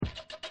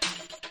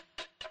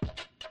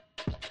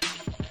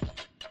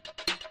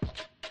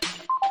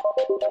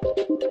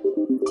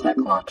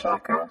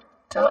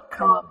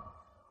TechLawTracker.com.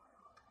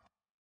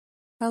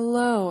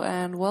 Hello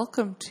and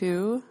welcome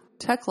to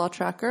Tech Law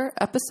Tracker,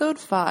 Episode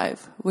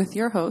 5, with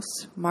your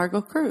host,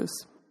 Margot Cruz.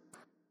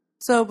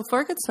 So before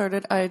I get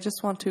started, I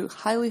just want to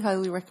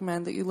highly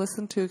recommend that you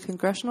listen to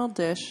Congressional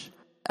Dish,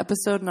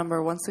 episode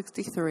number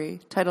 163,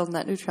 titled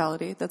Net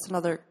Neutrality. That's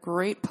another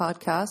great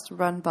podcast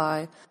run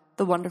by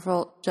the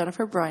wonderful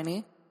Jennifer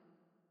Briney.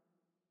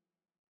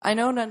 I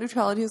know net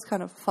neutrality has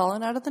kind of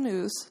fallen out of the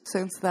news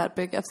since that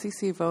big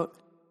FCC vote,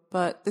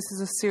 but this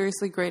is a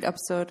seriously great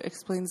episode. It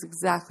explains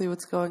exactly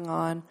what's going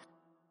on.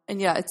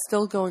 And yeah, it's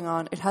still going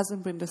on. It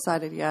hasn't been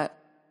decided yet.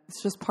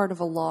 It's just part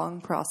of a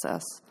long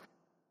process.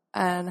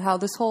 And how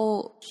this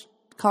whole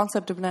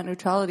concept of net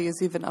neutrality is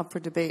even up for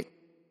debate.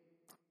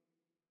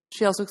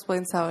 She also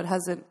explains how it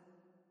hasn't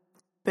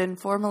been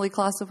formally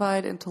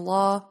classified into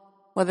law,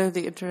 whether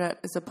the internet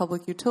is a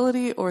public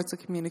utility or it's a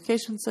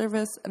communication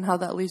service, and how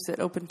that leaves it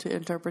open to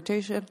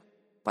interpretation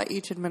by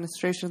each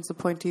administration's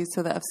appointees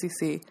to the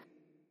FCC.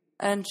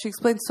 And she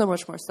explains so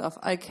much more stuff.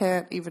 I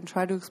can't even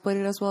try to explain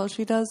it as well as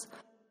she does,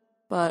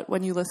 but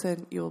when you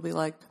listen, you will be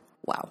like,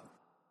 wow.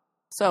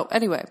 So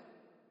anyway,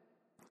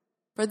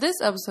 for this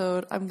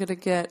episode, I'm going to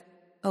get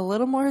a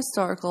little more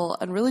historical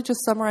and really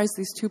just summarize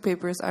these two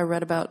papers I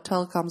read about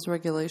telecoms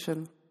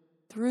regulation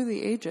through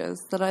the ages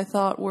that I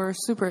thought were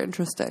super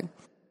interesting.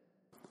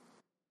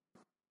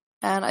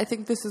 And I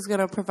think this is going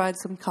to provide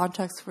some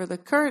context for the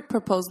current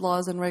proposed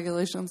laws and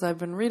regulations I've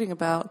been reading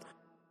about,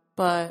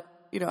 but,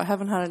 I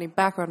haven't had any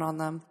background on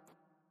them.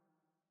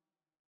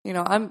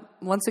 I'm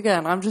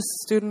just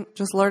a student,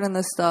 just learning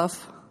this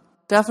stuff.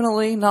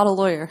 Definitely not a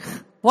lawyer.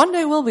 One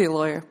day will be a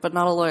lawyer, but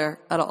not a lawyer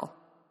at all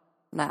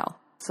now.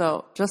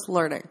 So just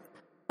learning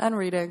and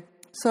reading.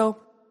 So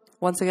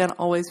once again,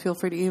 always feel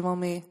free to email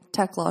me,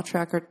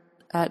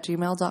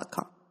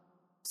 techlawtracker@gmail.com.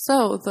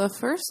 So the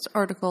first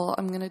article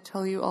I'm going to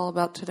tell you all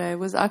about today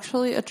was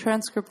actually a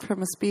transcript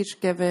from a speech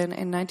given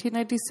in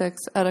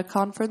 1996 at a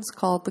conference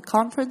called the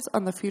Conference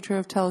on the Future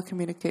of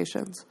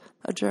Telecommunications,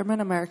 a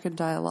German-American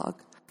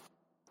dialogue.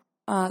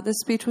 This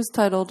speech was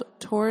titled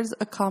Towards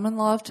a Common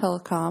Law of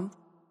Telecom,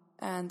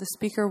 and the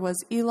speaker was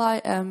Eli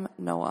M.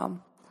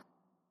 Noam.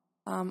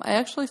 I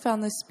actually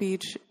found this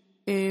speech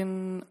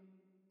in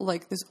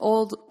this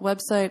old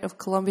website of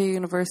Columbia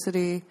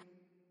University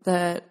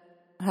that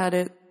had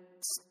it,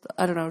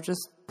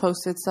 just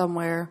posted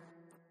somewhere.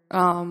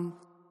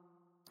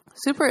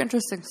 Super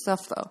interesting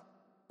stuff, though.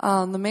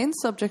 The main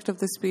subject of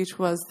the speech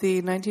was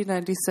the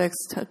 1996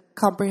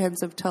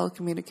 Comprehensive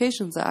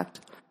Telecommunications Act.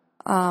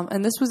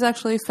 And this was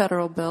actually a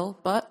federal bill,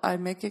 but I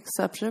make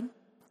exception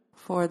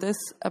for this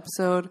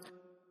episode,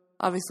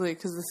 obviously,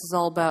 because this is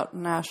all about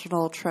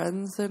national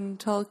trends in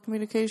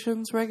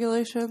telecommunications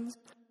regulations.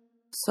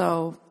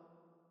 So,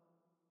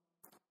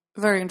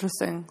 very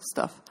interesting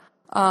stuff.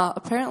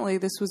 Apparently,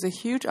 this was a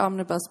huge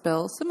omnibus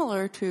bill,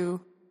 similar to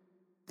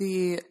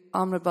the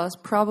omnibus,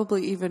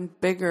 probably even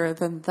bigger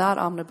than that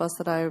omnibus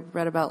that I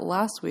read about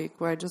last week,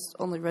 where I just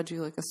only read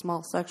you a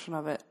small section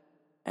of it,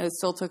 and it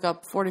still took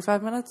up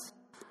 45 minutes.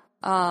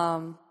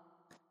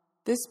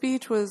 This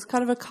speech was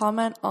kind of a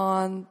comment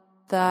on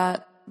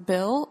that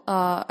bill,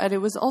 and it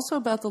was also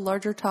about the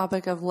larger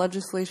topic of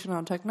legislation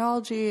on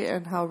technology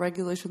and how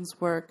regulations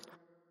work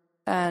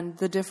and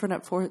the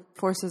different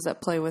forces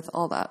at play with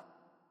all that.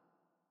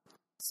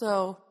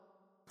 So,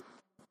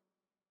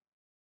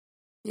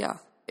 yeah.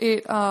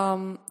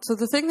 So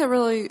the thing that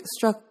really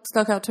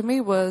stuck out to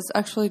me was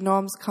actually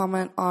Noam's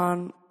comment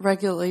on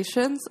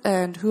regulations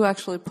and who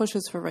actually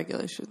pushes for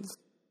regulations.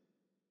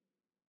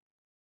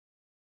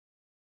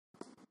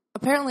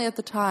 Apparently at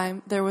the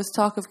time, there was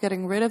talk of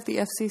getting rid of the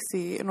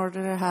FCC in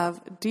order to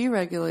have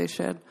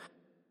deregulation,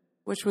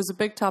 which was a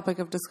big topic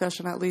of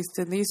discussion, at least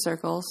in these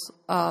circles,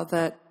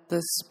 that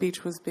this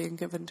speech was being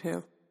given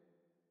to.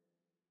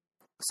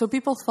 So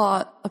people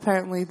thought,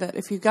 apparently, that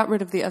if you got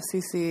rid of the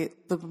FCC,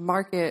 the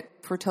market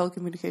for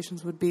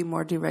telecommunications would be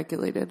more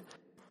deregulated.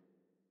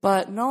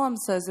 But Noam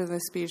says in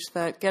this speech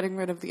that getting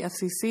rid of the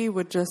FCC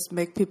would just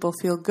make people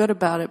feel good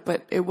about it,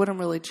 but it wouldn't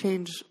really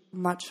change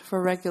much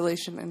for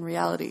regulation in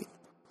reality.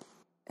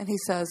 And he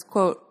says,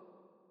 quote,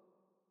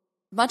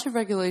 much of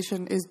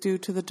regulation is due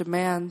to the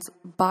demands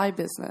by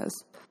business,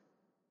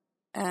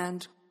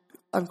 and,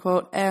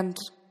 unquote, and,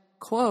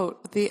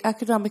 quote, the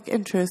economic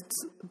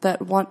interests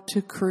that want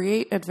to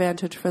create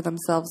advantage for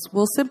themselves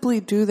will simply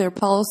do their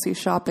policy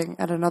shopping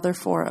at another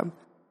forum,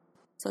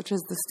 such as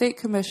the state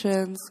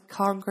commissions,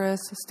 Congress,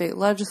 state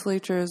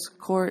legislatures,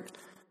 court,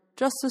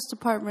 Justice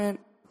Department,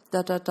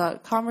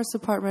 Commerce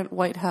Department,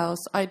 White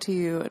House,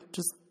 ITU,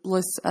 just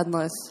lists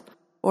endless,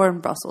 or in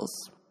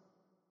Brussels,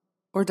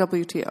 or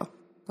WTO,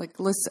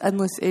 lists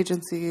endless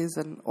agencies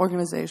and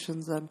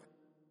organizations and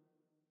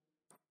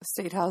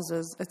state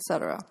houses,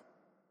 etc.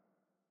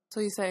 So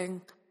he's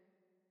saying,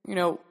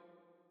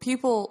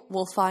 people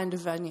will find a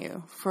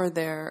venue for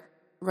their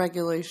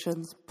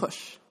regulations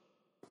push.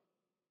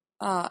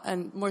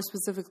 And more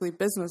specifically,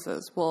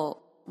 businesses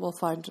will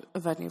find a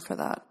venue for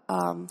that.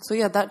 So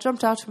that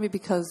jumped out to me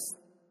because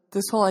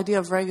this whole idea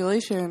of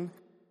regulation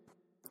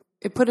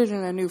it put it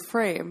in a new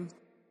frame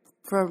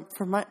from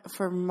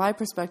my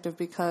perspective,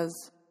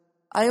 because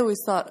I always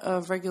thought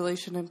of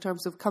regulation in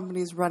terms of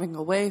companies running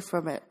away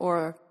from it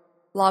or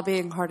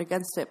lobbying hard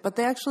against it. But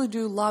they actually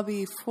do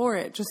lobby for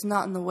it, just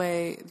not in the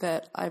way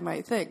that I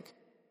might think.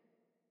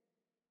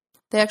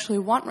 They actually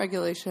want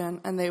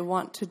regulation, and they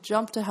want to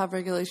jump to have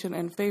regulation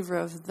in favor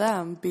of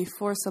them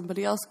before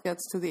somebody else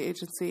gets to the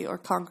agency or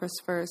Congress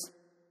first,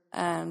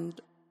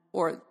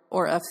 or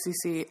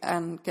FCC,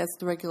 and gets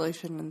the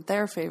regulation in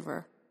their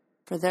favor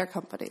for their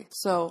company.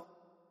 So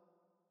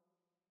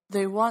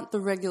they want the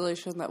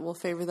regulation that will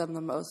favor them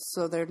the most,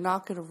 so they're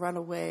not going to run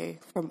away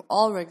from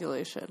all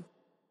regulation.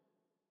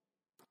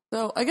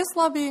 So I guess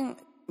lobbying,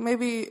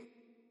 maybe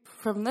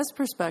from this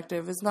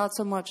perspective, is not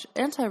so much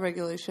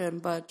anti-regulation,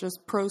 but just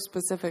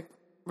pro-specific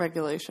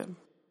regulation.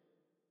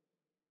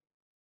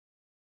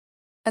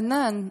 And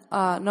then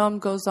Noam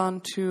goes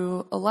on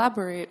to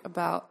elaborate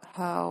about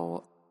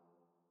how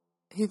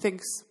he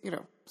thinks,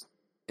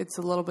 it's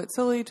a little bit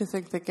silly to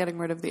think that getting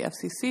rid of the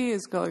FCC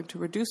is going to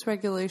reduce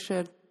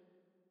regulation.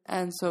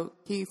 And so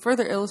he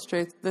further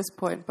illustrates this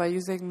point by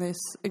using this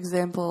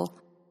example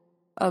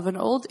of an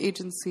old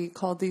agency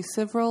called the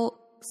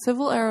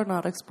Civil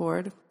Aeronautics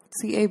Board,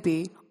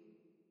 CAB,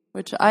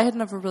 which I had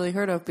never really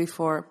heard of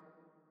before.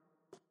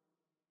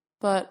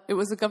 But it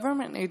was a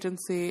government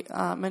agency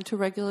meant to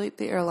regulate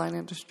the airline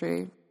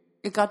industry.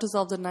 It got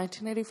dissolved in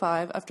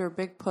 1985 after a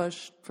big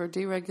push for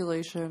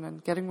deregulation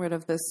and getting rid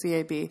of this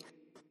CAB.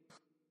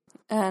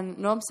 And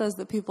Noam says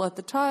that people at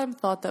the time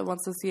thought that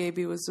once the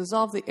CAB was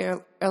dissolved,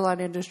 the airline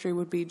industry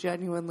would be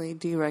genuinely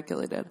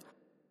deregulated.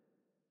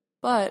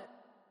 But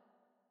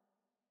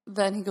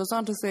then he goes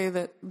on to say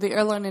that the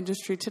airline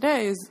industry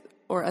today is,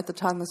 or at the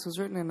time this was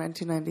written in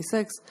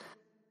 1996,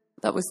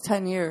 that was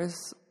 10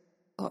 years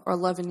or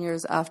 11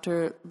 years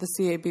after the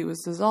CAB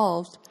was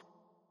dissolved,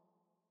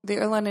 the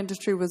airline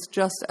industry was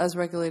just as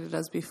regulated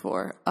as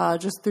before,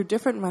 just through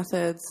different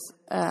methods.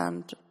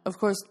 And, of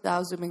course,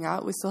 now zooming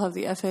out, we still have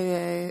the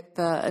FAA,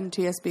 the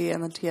NTSB,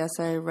 and the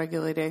TSA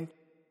regulating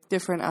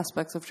different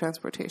aspects of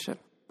transportation.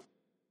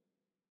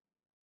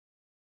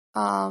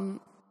 And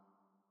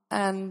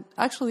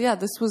actually,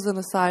 this was an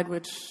aside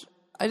which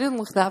I didn't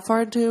look that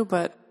far into,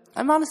 but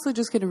I'm honestly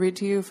just going to read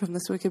to you from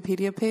this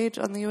Wikipedia page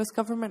on the U.S.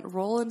 government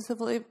role in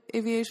civil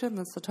aviation.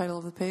 That's the title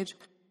of the page.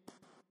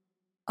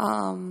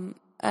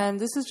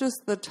 And this is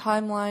just the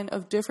timeline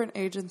of different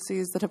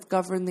agencies that have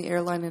governed the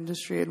airline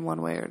industry in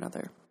one way or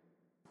another.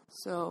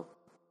 So,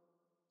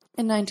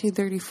 in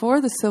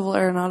 1934, the Civil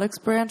Aeronautics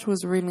Branch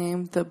was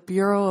renamed the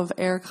Bureau of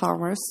Air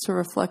Commerce to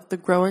reflect the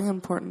growing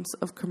importance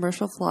of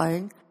commercial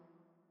flying,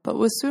 but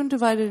was soon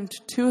divided into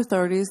two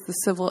authorities: the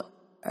Civil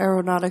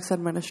Aeronautics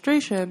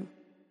Administration,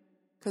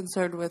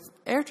 concerned with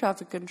air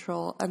traffic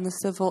control, and the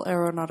Civil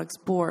Aeronautics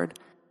Board,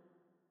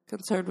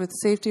 concerned with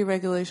safety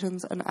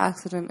regulations and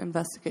accident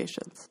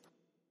investigations.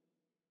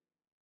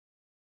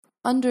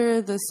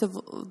 Under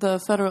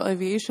the Federal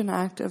Aviation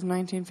Act of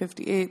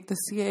 1958, the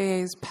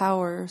CAA's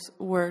powers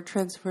were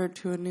transferred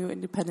to a new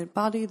independent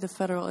body, the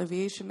Federal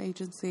Aviation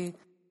Agency.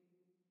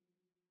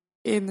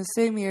 In the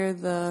same year,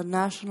 the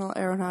National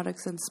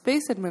Aeronautics and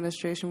Space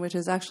Administration, which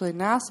is actually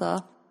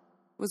NASA,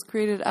 was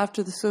created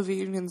after the Soviet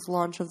Union's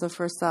launch of the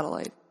first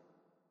satellite.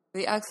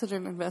 The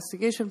accident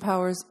investigation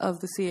powers of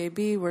the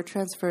CAB were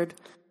transferred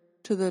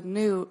to the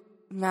new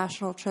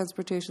National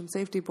Transportation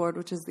Safety Board,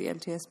 which is the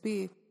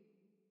NTSB,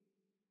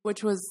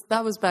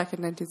 that was back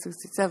in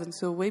 1967,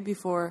 so way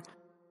before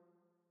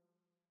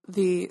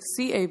the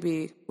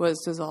CAB was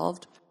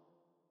dissolved.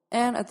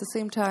 And at the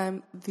same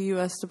time, the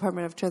U.S.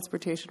 Department of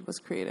Transportation was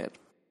created,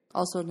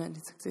 also in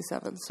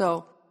 1967.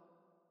 So,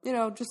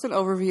 just an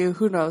overview.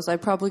 Who knows? I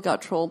probably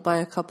got trolled by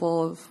a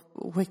couple of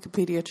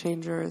Wikipedia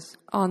changers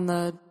on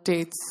the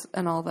dates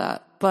and all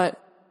that.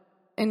 But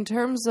in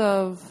terms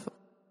of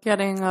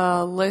getting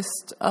a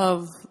list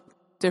of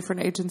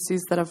different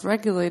agencies that have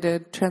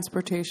regulated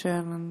transportation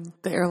and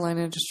the airline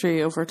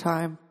industry over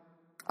time,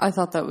 I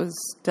thought that was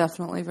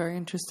definitely very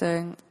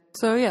interesting.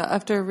 So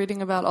after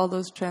reading about all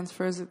those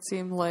transfers, it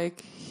seemed like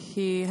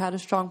he had a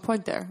strong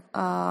point there.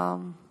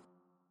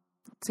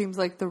 It seems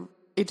like the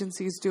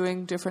agencies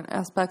doing different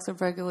aspects of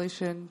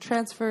regulation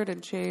transferred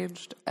and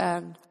changed,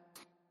 and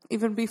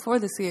even before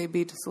the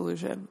CAB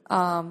dissolution.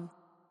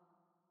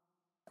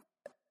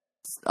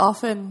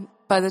 Often,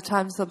 by the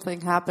time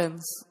something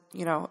happens,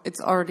 it's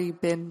already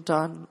been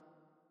done,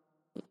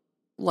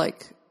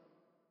 like,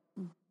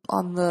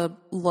 on the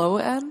low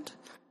end.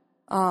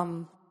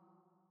 I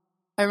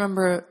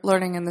remember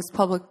learning in this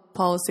public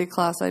policy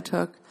class I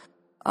took,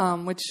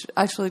 which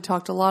actually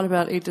talked a lot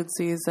about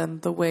agencies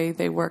and the way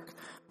they work.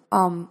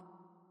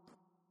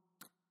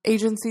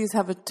 Agencies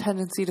have a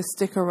tendency to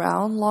stick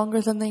around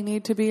longer than they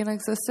need to be in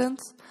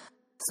existence,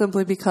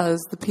 simply because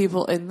the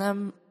people in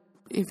them,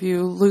 if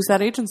you lose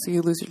that agency,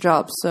 you lose your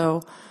job. So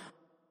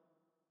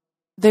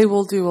they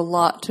will do a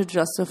lot to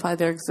justify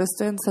their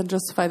existence and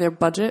justify their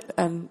budget,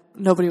 and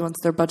nobody wants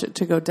their budget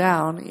to go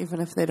down, even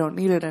if they don't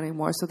need it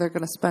anymore, so they're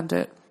going to spend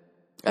it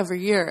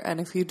every year. And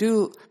if you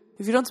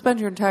if you don't spend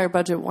your entire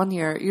budget one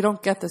year, you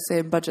don't get the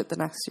same budget the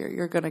next year.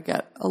 You're going to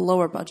get a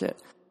lower budget.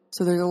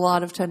 So there's a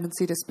lot of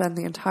tendency to spend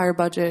the entire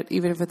budget,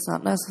 even if it's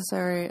not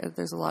necessary.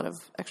 There's a lot of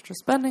extra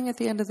spending at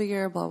the end of the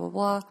year, blah, blah,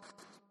 blah.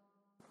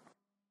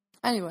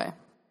 Anyway,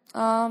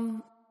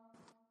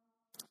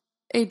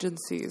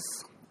 agencies.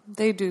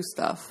 They do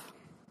stuff.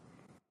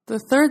 The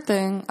third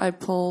thing I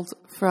pulled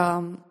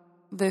from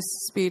this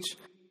speech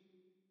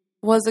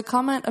was a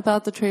comment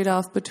about the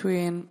trade-off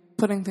between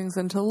putting things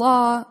into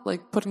law,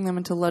 like putting them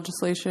into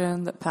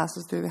legislation that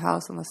passes through the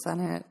House and the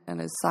Senate and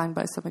is signed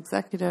by some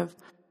executive,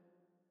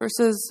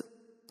 versus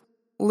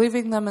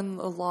leaving them in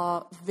the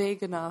law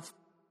vague enough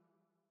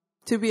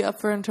to be up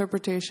for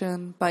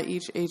interpretation by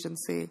each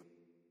agency,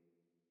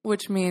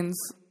 which means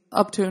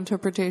up to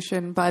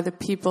interpretation by the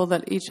people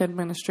that each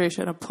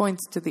administration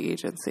appoints to the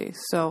agency.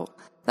 So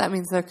that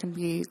means there can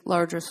be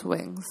larger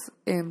swings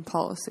in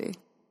policy.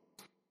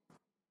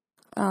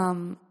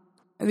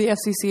 The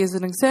FCC is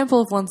an example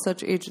of one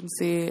such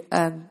agency,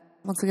 and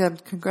once again,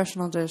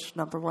 Congressional Dish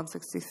number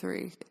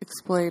 163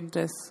 explained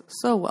this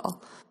so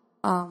well.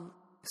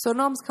 So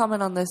Noam's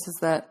comment on this is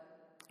that,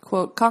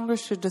 quote,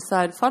 Congress should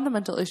decide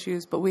fundamental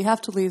issues, but we have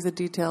to leave the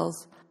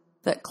details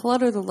that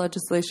clutter the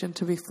legislation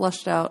to be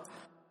flushed out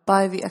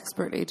by the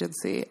expert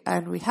agency,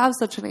 and we have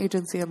such an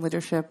agency in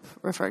leadership,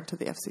 referring to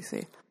the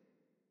FCC.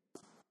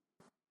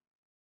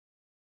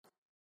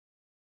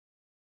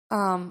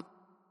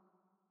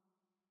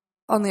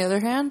 On the other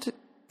hand,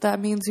 that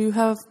means you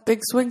have big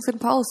swings in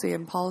policy,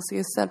 and policy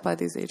is set by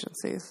these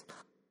agencies,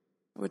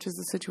 which is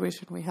the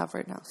situation we have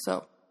right now.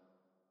 So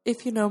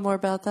if you know more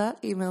about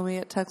that, email me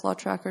at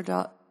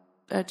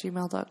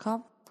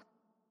techlawtracker@gmail.com.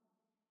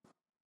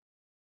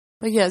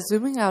 But yeah,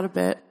 zooming out a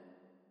bit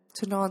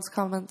to Noam's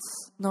comments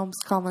on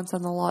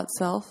the law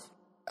itself,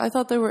 I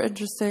thought they were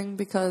interesting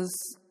because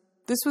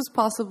this was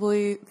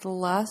possibly the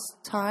last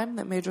time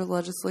that major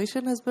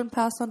legislation has been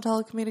passed on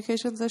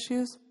telecommunications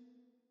issues.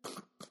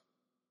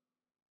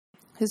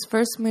 His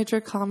first major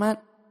comment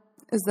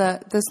is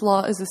that this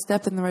law is a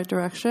step in the right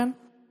direction,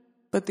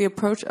 but the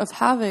approach of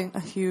having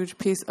a huge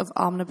piece of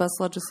omnibus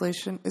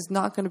legislation is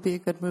not going to be a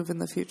good move in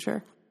the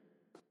future.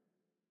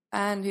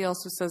 And he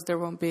also says there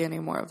won't be any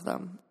more of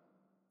them.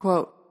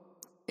 Quote,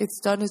 it's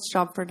done its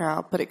job for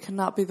now, but it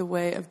cannot be the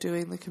way of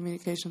doing the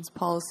communications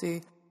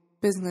policy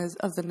business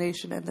of the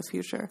nation in the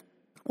future.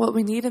 What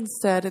we need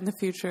instead in the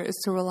future is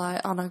to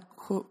rely on a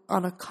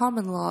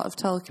common law of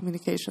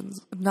telecommunications,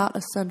 not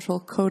a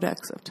central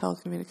codex of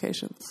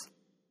telecommunications,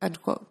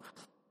 end quote.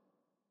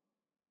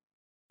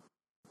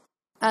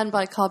 And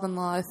by common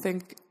law, I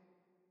think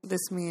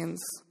this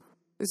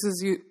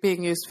is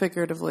being used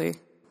figuratively,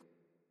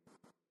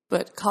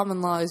 but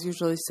common law is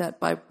usually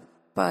set by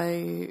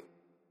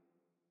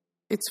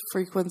its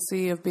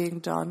frequency of being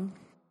done.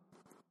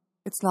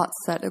 It's not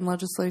set in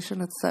legislation,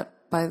 it's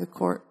set by the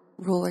court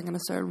ruling in a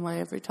certain way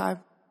every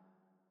time.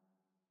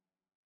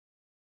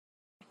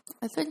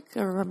 I think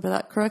I remember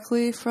that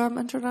correctly from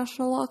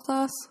international law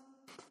class.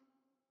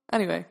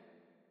 Anyway,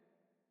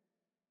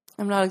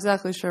 I'm not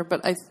exactly sure,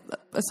 but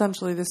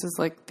essentially this is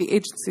like the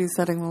agency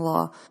setting the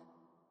law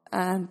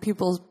and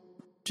people's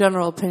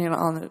general opinion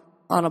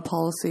on a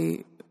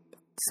policy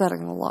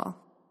setting the law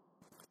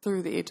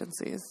through the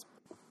agencies.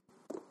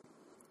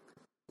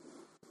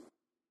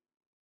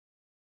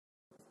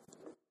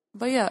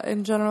 But yeah,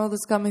 in general,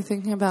 this got me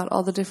thinking about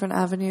all the different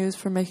avenues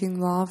for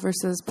making law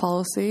versus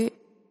policy.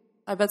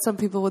 I bet some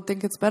people would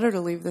think it's better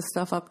to leave this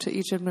stuff up to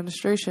each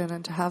administration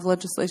and to have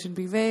legislation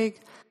be vague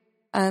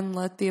and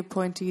let the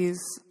appointees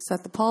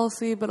set the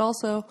policy, but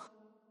also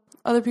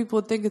other people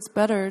would think it's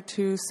better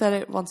to set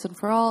it once and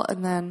for all,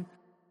 and then,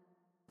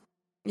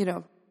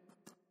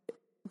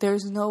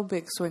 there's no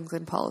big swings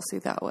in policy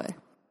that way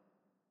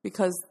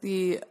because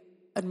the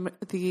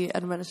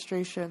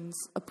administration's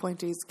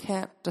appointees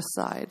can't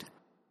decide.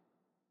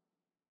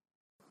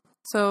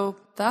 So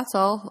that's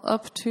all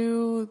up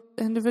to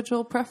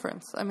individual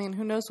preference. I mean,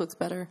 who knows what's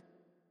better?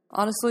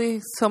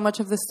 Honestly, so much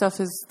of this stuff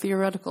is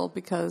theoretical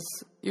because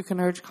you can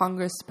urge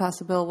Congress to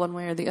pass a bill one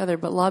way or the other,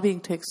 but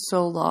lobbying takes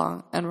so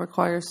long and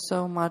requires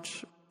so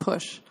much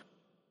push.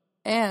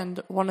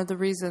 And one of the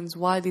reasons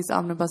why these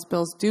omnibus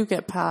bills do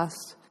get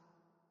passed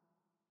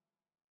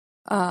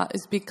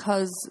is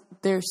because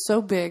they're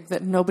so big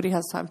that nobody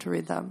has time to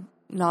read them.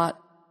 Not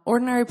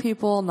ordinary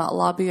people, not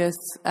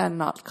lobbyists, and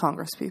not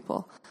Congress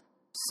people.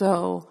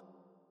 So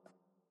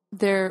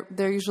they're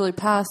usually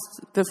passed.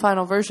 The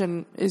final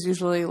version is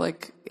usually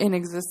like in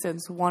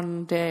existence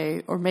one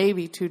day or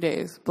maybe 2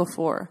 days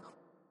before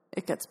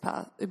it gets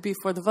passed,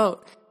 before the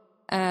vote.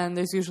 And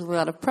there's usually a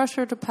lot of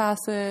pressure to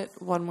pass it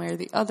one way or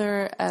the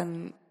other,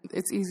 and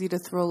it's easy to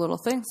throw little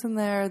things in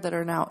there that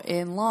are now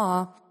in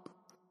law.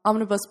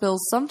 Omnibus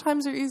bills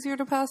sometimes are easier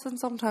to pass and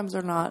sometimes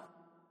are not.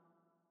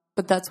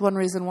 But that's one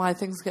reason why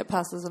things get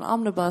passed as an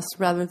omnibus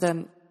rather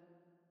than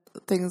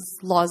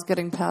laws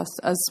getting passed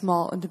as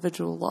small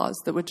individual laws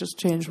that would just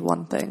change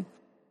one thing.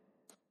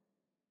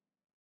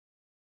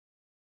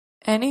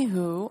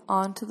 Anywho,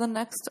 on to the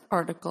next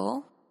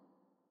article.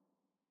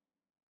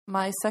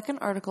 My second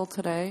article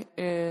today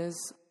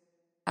is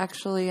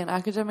actually an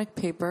academic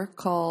paper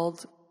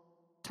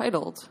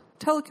titled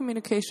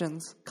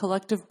Telecommunications,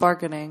 Collective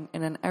Bargaining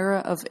in an Era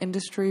of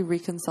Industry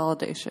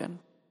Reconsolidation.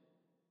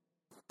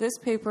 This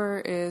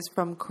paper is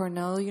from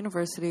Cornell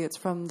University. It's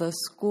from the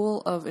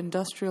School of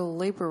Industrial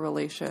Labor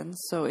Relations,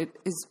 so it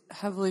is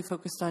heavily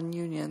focused on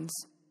unions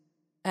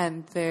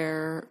and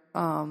their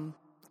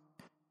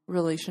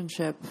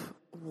relationship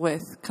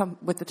with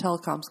the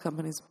telecoms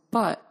companies.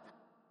 But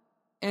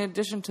in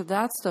addition to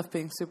that stuff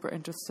being super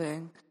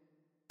interesting,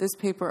 this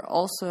paper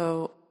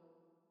also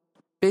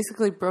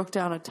basically broke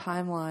down a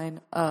timeline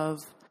of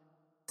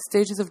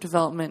stages of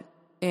development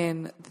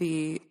in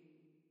the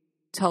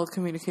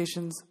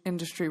telecommunications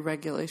industry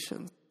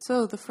regulations.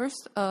 So the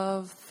first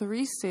of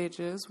 3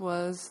 stages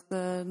was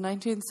the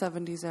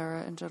 1970s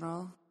era in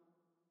general.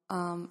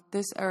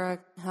 This era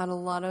had a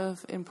lot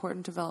of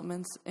important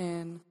developments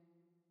in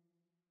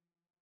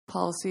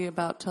policy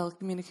about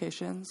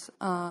telecommunications.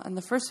 And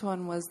the first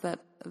one was that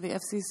the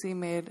FCC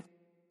made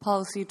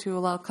policy to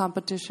allow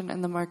competition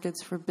in the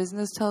markets for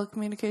business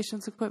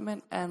telecommunications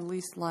equipment and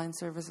leased line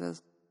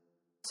services.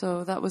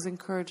 So that was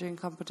encouraging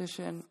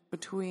competition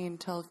between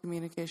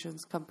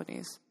telecommunications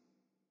companies.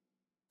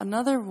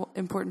 Another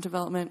important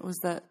development was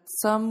that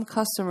some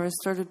customers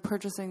started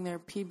purchasing their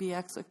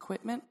PBX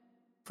equipment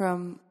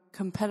from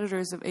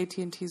competitors of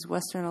AT&T's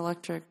Western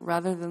Electric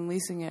rather than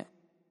leasing it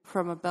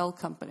from a Bell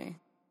company.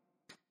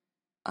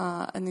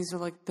 And these are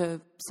like the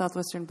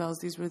Southwestern Bells.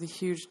 These were the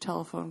huge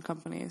telephone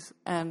companies,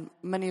 and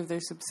many of their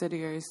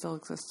subsidiaries still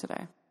exist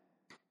today.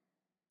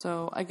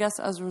 So I guess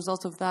as a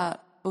result of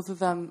that, both of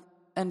them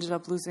ended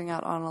up losing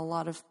out on a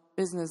lot of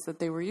business that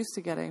they were used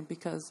to getting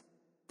because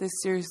this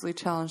seriously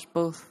challenged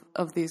both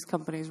of these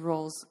companies'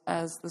 roles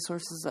as the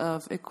sources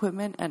of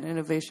equipment and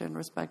innovation,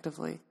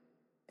 respectively,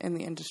 in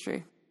the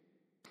industry.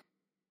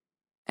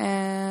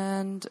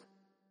 And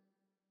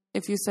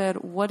if you said,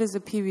 what is a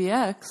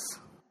PBX,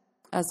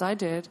 as I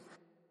did,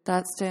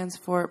 that stands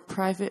for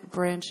Private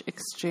Branch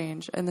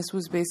Exchange. And this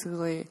was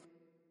basically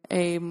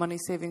a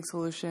money-saving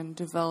solution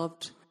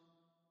developed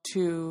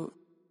to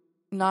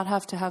not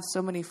have to have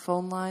so many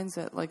phone lines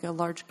at like a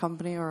large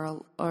company or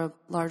a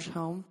large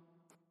home,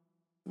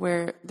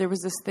 where there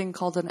was this thing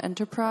called an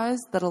enterprise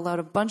that allowed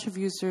a bunch of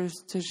users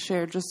to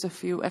share just a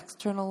few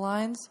external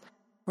lines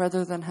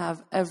rather than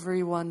have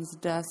everyone's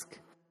desk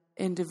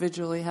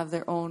individually have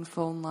their own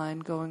phone line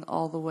going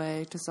all the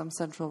way to some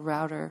central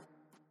router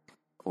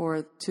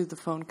or to the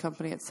phone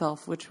company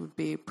itself, which would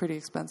be pretty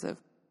expensive.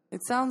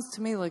 It sounds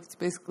to me like it's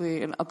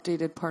basically an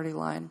updated party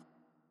line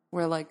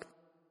where like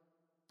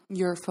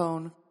your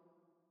phone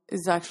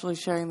is actually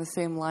sharing the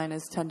same line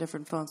as 10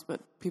 different phones, but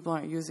people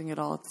aren't using it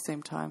all at the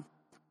same time.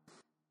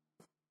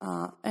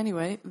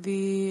 Anyway,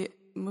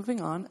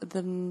 moving on,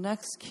 the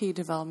next key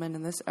development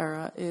in this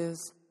era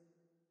is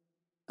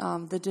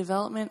the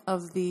development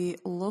of the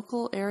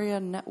local area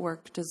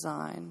network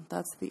design.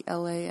 That's the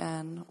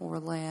LAN or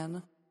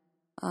LAN.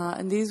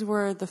 And these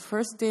were the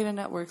first data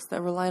networks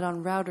that relied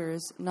on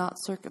routers, not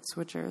circuit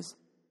switchers.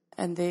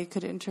 And they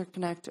could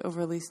interconnect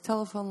over leased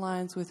telephone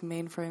lines with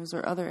mainframes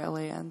or other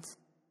LANs.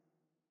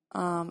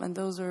 And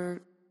those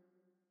are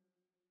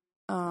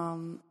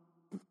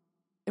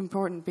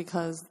important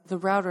because the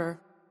router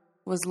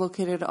was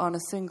located on a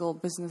single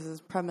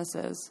business's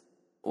premises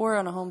or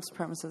on a home's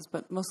premises,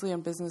 but mostly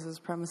on business's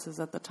premises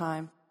at the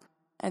time.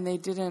 And they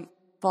didn't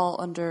fall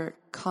under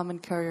common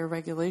carrier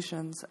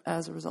regulations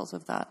as a result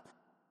of that.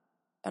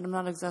 And I'm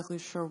not exactly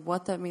sure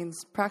what that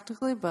means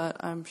practically, but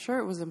I'm sure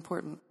it was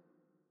important.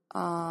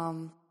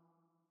 I'm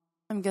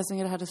guessing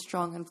it had a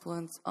strong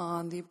influence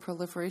on the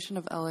proliferation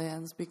of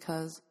LANs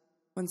because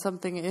when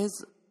something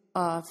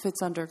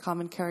fits under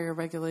common carrier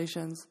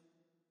regulations,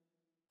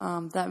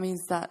 that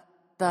means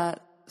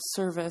that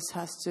service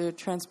has to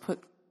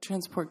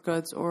transport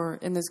goods, or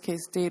in this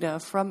case, data,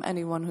 from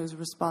anyone who's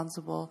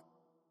responsible,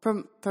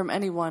 from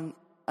anyone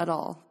at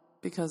all,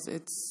 because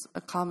it's a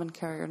common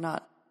carrier,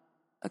 not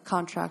a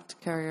contract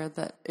carrier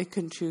that it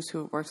can choose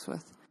who it works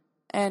with.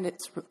 And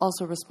it's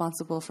also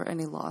responsible for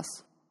any loss.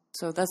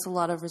 So that's a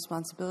lot of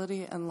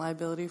responsibility and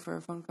liability for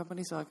a phone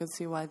company, so I could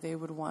see why they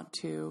would want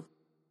to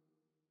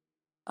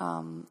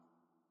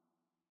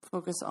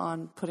focus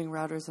on putting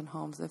routers in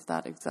homes if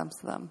that exempts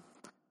them.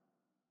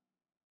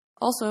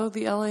 Also,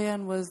 the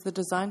LAN was the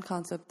design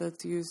concept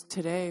that's used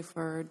today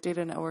for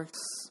data networks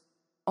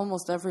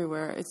almost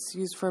everywhere. It's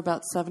used for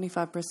about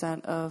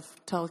 75% of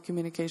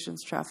telecommunications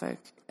traffic.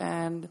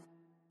 And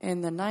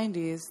in the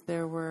 90s,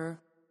 there were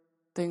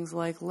things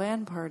like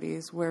LAN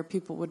parties where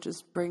people would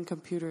just bring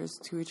computers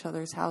to each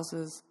other's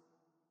houses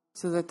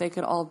so that they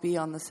could all be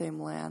on the same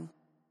LAN.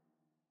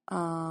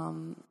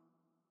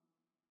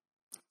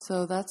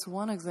 So that's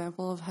one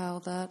example of how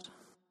that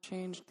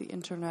changed the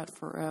internet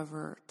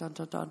forever. Dun,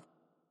 dun, dun.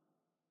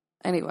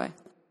 Anyway,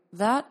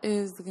 that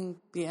is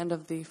the end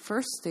of the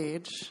first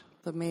stage,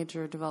 the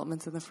major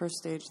developments in the first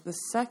stage. The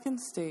second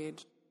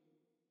stage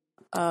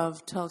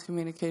of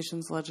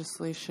telecommunications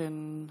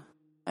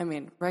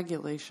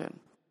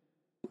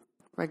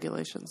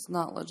regulations,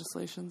 not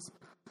legislations,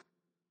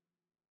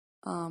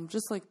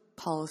 just like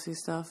policy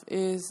stuff,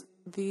 is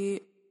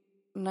the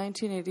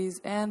 1980s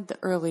and the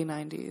early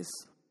 90s.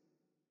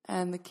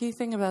 And the key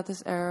thing about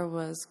this era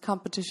was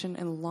competition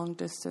in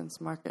long-distance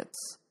markets.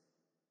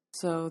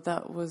 So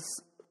that was,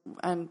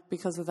 and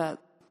because of that,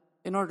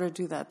 in order to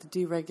do that, the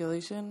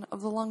deregulation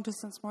of the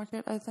long-distance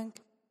market, I think.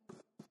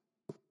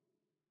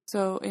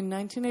 So in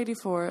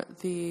 1984,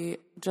 the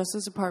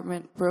Justice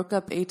Department broke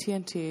up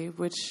AT&T,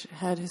 which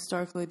had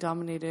historically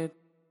dominated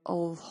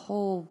a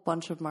whole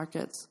bunch of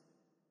markets,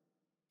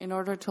 in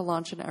order to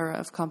launch an era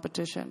of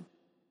competition.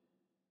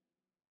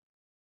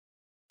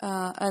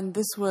 And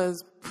this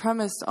was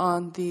premised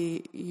on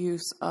the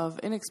use of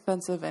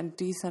inexpensive and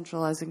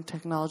decentralizing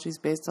technologies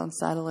based on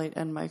satellite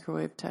and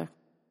microwave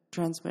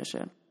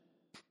transmission,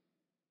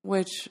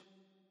 which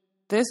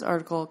this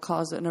article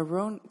calls an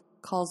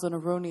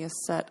erroneous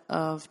set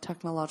of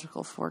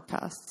technological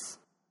forecasts.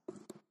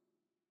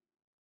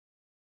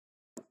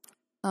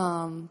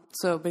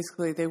 So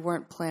basically, they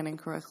weren't planning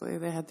correctly.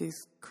 They had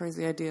these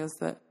crazy ideas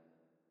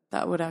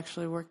that would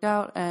actually work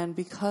out, and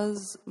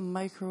because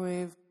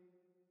microwave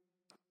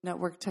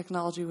network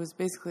technology was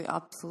basically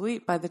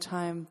obsolete by the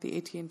time the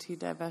AT&T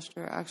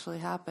divestiture actually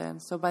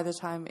happened. So by the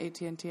time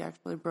AT&T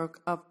actually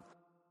broke up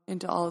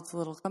into all its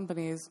little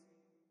companies,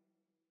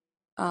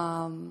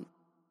 and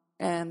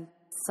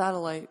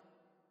satellite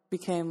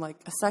became like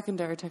a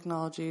secondary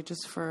technology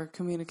just for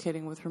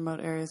communicating with remote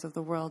areas of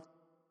the world,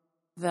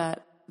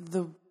 that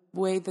the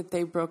way that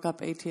they broke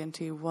up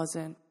AT&T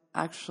wasn't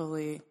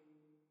actually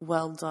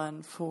well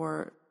done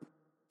for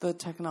the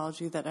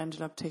technology that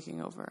ended up taking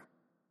over,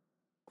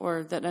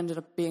 or that ended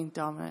up being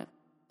dominant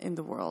in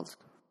the world.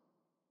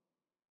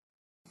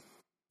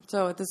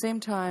 So at the same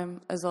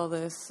time as all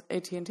this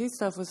AT&T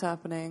stuff was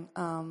happening,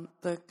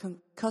 the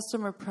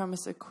customer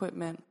premise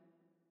equipment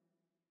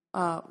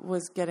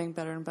was getting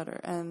better and better.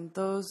 And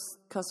those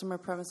customer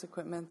premise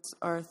equipments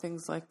are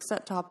things like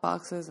set-top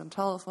boxes and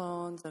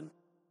telephones and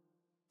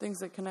things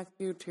that connect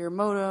you to your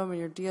modem and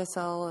your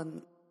DSL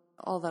and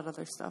all that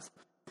other stuff.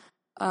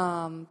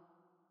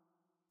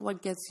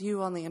 What gets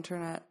you on the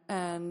internet.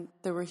 And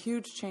there were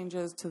huge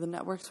changes to the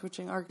network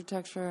switching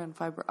architecture, and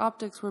fiber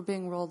optics were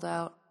being rolled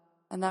out,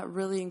 and that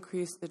really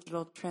increased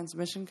digital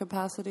transmission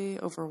capacity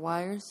over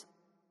wires.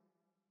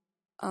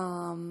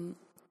 And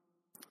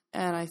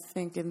I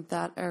think in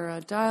that era,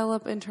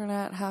 dial-up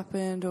internet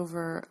happened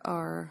over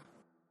our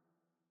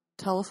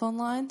telephone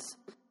lines,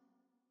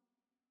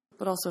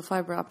 but also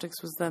fiber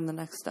optics was then the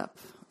next step.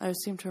 I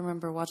seem to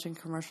remember watching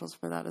commercials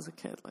for that as a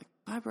kid, like,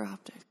 fiber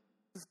optics.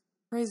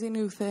 Crazy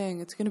new thing.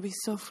 It's going to be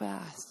so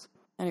fast.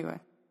 Anyway.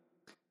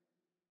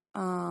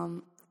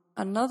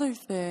 Another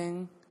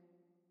thing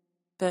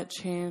that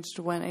changed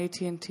when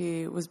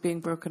AT&T was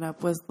being broken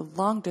up was the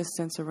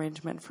long-distance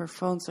arrangement for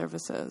phone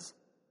services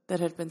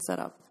that had been set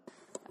up.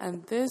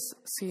 And this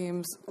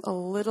seems a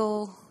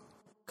little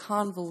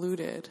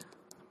convoluted,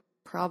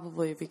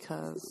 probably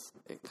because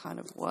it kind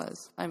of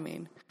was. I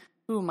mean,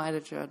 who am I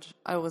to judge?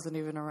 I wasn't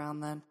even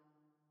around then.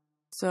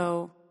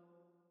 So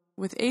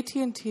with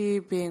AT&T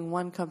being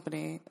one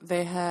company,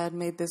 they had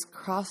made this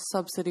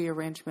cross-subsidy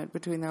arrangement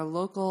between their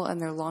local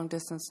and their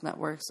long-distance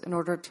networks in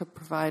order to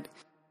provide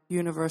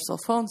universal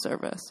phone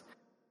service.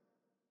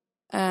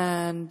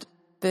 And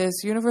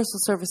this universal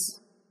service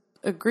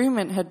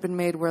agreement had been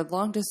made where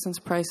long-distance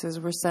prices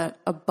were set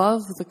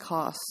above the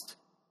cost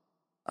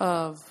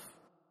of,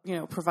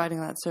 providing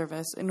that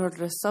service in order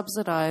to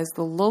subsidize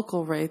the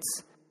local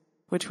rates,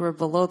 which were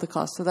below the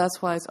cost. So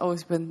that's why it's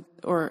always been,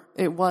 or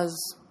it was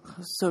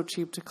so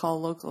cheap to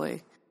call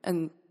locally,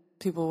 and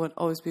people would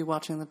always be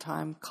watching the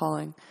time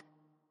calling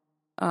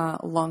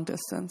long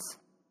distance.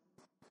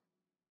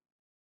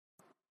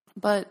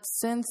 But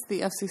since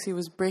the FCC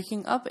was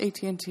breaking up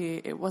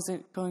AT&T, it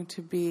wasn't going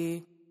to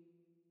be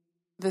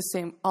the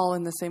same, all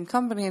in the same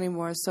company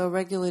anymore. So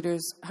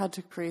regulators had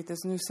to create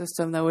this new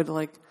system that would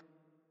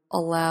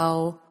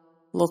allow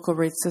local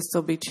rates to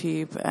still be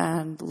cheap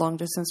and long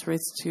distance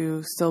rates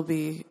to still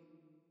be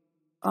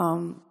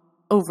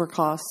over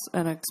costs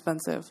and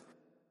expensive.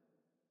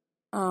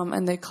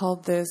 And they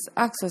called this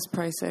access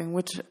pricing,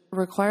 which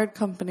required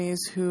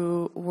companies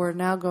who were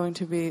now going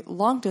to be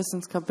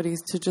long-distance companies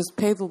to just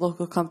pay the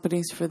local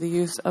companies for the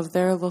use of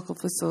their local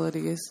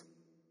facilities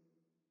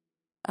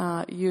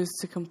used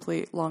to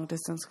complete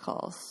long-distance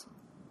calls.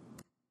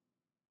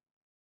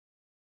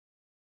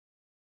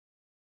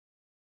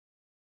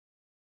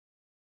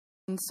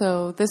 And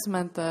so this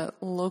meant that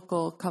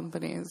local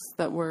companies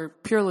that were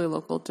purely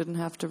local didn't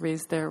have to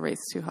raise their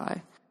rates too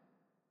high.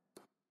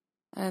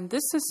 And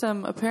this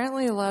system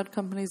apparently allowed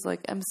companies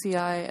like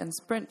MCI and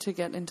Sprint to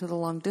get into the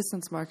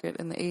long-distance market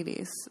in the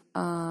 80s.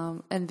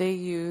 And they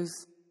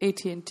use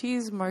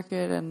AT&T's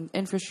market and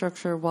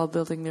infrastructure while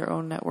building their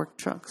own network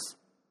trunks.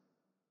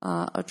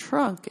 A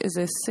trunk is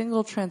a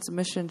single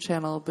transmission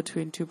channel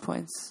between 2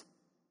 points.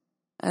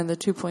 And the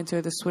 2 points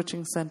are the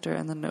switching center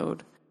and the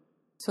node.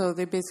 So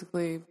they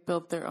basically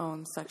built their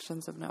own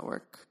sections of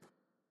network.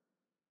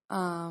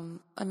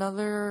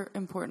 Another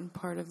important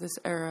part of this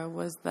era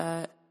was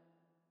that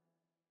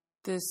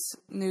this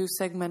new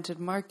segmented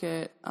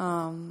market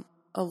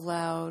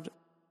allowed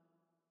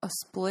a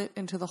split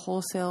into the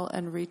wholesale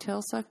and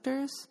retail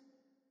sectors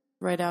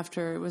right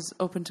after it was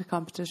open to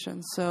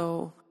competition.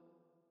 So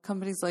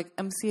companies like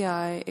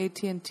MCI,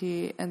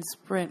 AT&T, and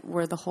Sprint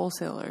were the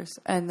wholesalers.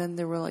 And then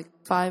there were like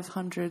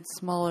 500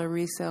 smaller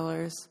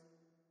resellers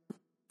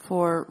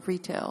for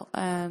retail.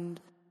 And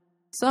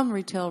some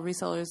retail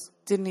resellers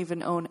didn't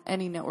even own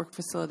any network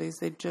facilities.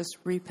 They just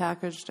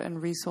repackaged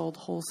and resold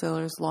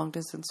wholesalers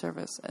long-distance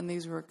service. And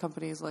these were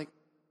companies like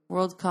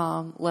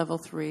WorldCom, Level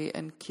 3,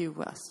 and Q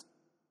West.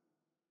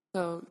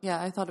 So,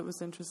 yeah, I thought it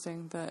was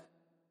interesting that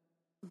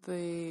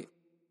the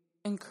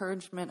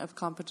encouragement of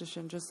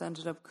competition just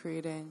ended up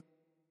creating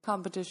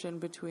competition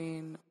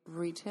between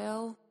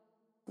retail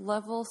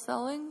level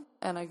selling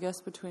and I guess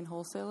between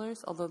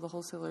wholesalers, although the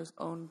wholesalers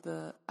owned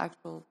the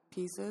actual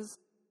pieces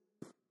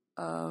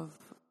of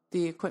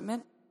the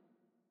equipment.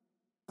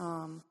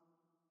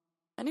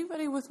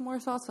 Anybody with more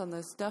thoughts on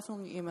this,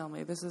 definitely email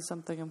me. This is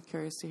something I'm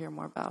curious to hear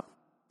more about.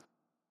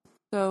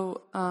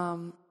 So,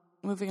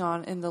 moving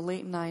on, in the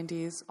late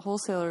 90s,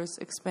 wholesalers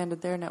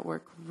expanded their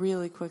network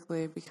really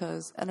quickly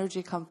because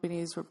energy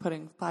companies were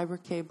putting fiber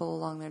cable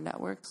along their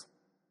networks.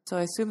 So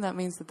I assume that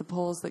means that the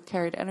poles that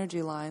carried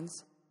energy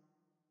lines,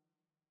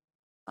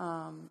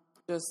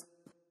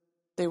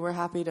 they were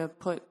happy to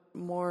put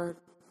more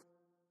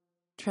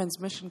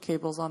transmission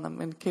cables on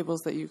them and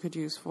cables that you could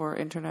use for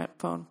internet,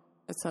 phone,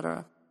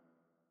 etc.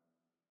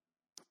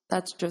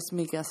 That's just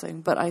me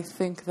guessing, but I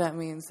think that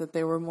means that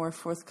they were more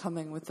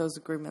forthcoming with those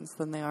agreements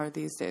than they are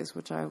these days,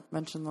 which I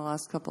mentioned in the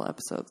last couple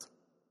episodes.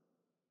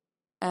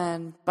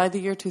 And by the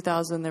year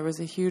 2000, there was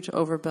a huge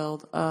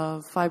overbuild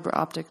of fiber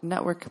optic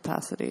network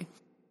capacity.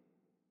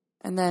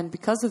 And then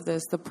because of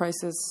this, the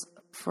prices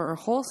for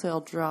wholesale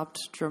dropped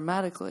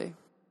dramatically.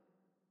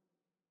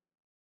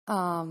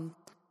 And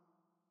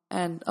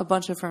a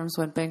bunch of firms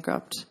went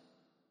bankrupt.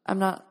 I'm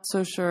not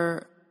so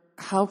sure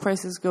how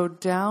prices go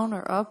down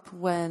or up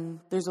when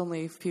there's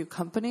only a few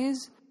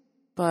companies,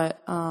 but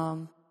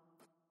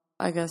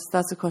I guess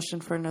that's a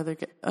question for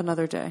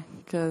another day,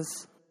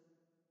 because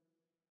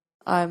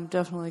I'm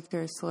definitely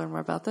curious to learn more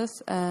about this.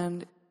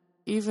 And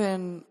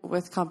even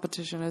with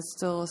competition, it's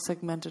still a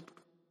segmented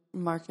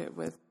market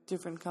with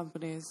different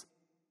companies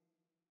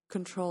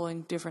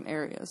controlling different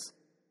areas.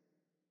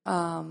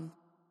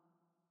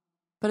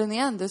 But in the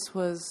end, this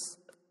was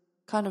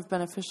kind of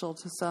beneficial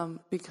to some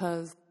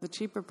because the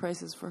cheaper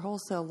prices for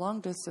wholesale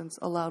long distance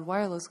allowed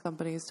wireless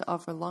companies to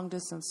offer long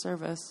distance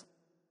service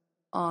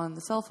on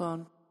the cell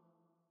phone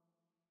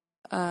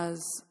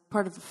as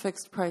part of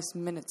fixed price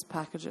minutes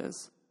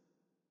packages,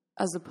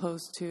 as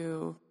opposed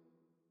to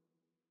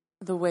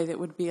the way that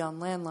would be on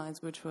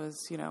landlines, which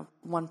was,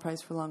 one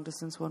price for long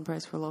distance, one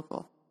price for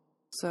local.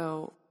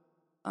 So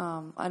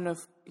I don't know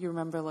if you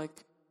remember,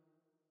 like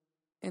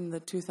in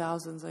the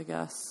 2000s, I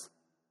guess,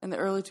 in the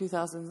early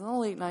 2000s, in the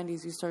late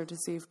 90s, you started to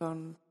see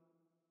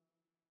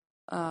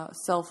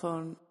cell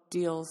phone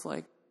deals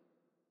like,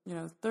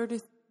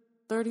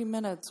 30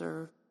 minutes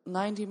or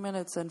 90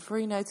 minutes and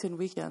free nights and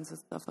weekends and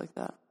stuff like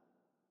that,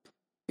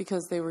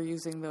 because they were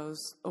using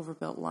those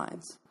overbuilt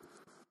lines.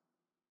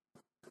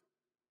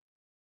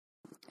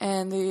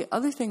 And the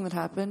other thing that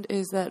happened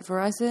is that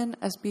Verizon,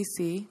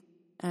 SBC,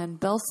 and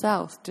Bell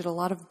South did a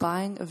lot of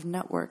buying of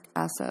network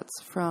assets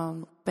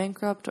from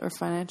bankrupt or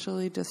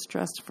financially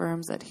distressed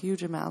firms at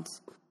huge amounts.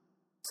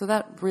 So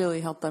that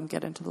really helped them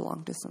get into the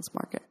long-distance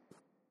market.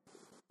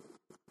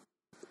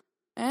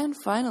 And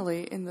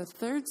finally, in the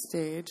third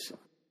stage,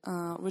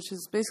 which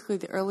is basically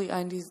the early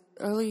 90s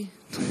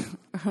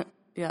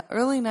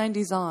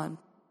on,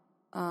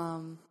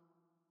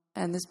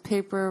 and this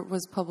paper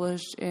was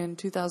published in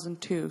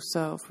 2002,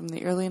 so from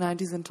the early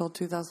 90s until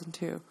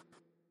 2002.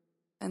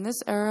 In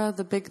this era,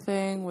 the big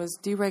thing was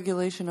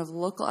deregulation of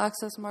local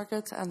access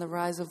markets and the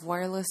rise of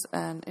wireless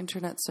and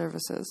internet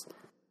services,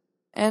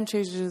 and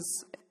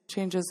changes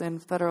in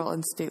federal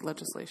and state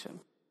legislation.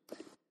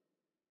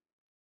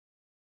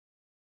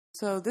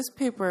 So this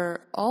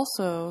paper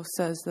also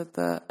says that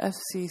the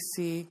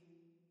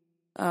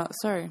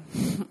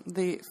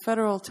the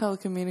Federal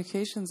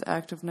Telecommunications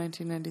Act of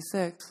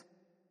 1996,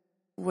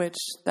 which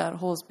that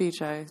whole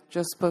speech I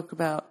just spoke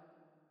about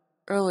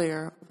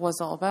earlier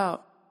was all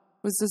about,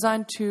 was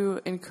designed to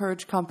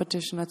encourage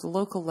competition at the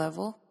local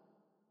level.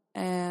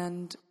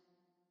 And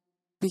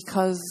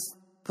because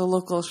the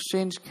local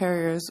exchange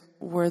carriers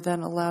were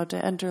then allowed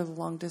to enter the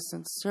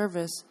long-distance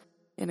service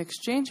in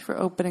exchange for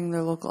opening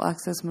their local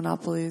access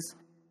monopolies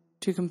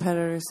to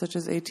competitors such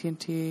as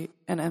AT&T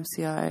and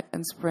MCI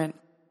and Sprint,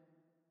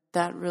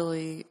 that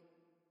really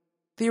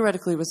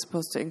theoretically was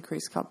supposed to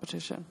increase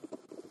competition.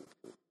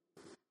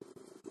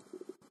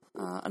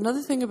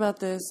 Another thing about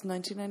this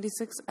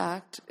 1996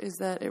 Act is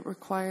that it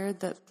required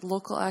that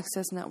local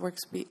access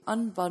networks be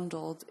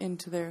unbundled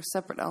into their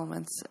separate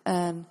elements,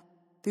 and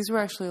these were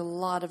actually a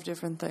lot of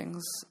different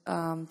things.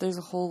 There's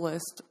a whole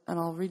list, and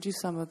I'll read you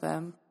some of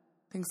them.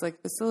 Things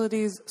like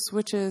facilities,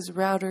 switches,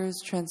 routers,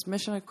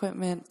 transmission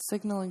equipment,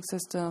 signaling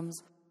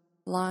systems,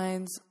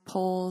 lines,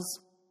 poles,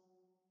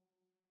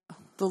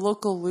 the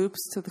local loops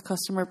to the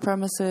customer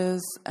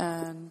premises,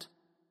 and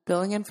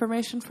billing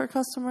information for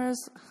customers.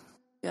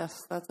 Yes,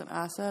 that's an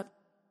asset.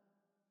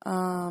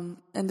 And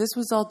this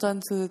was all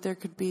done so that there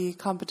could be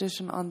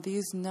competition on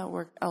these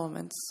network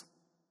elements.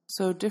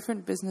 So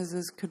different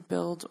businesses could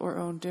build or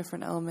own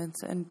different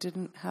elements and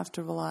didn't have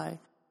to rely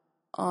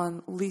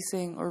on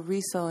leasing or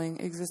reselling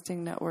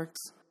existing networks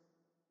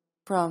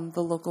from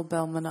the local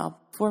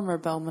former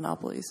Bell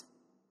monopolies,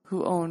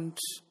 who owned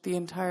the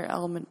entire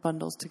element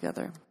bundles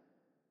together.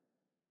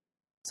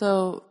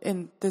 So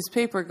in this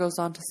paper goes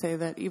on to say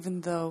that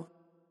even though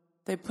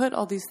they put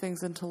all these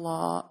things into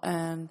law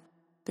and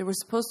they were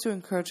supposed to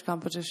encourage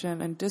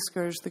competition and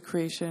discourage the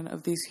creation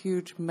of these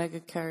huge mega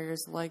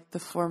carriers like the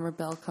former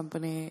Bell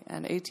Company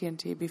and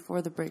AT&T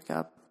before the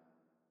breakup,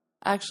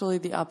 actually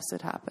the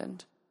opposite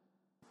happened.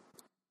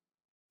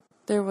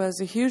 There was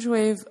a huge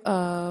wave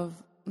of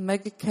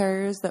mega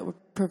carriers that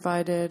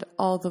provided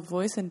all the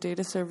voice and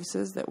data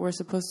services that were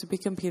supposed to be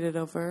competed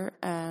over,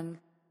 and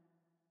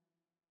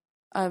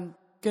I'm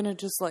going to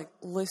just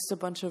list a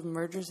bunch of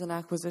mergers and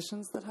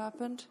acquisitions that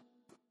happened.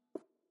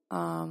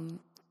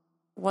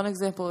 One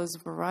example is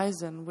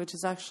Verizon, which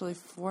is actually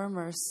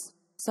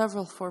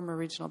several former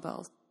regional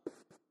bells.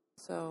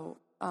 So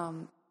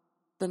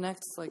the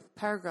next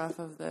paragraph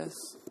of this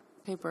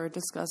paper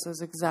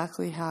discusses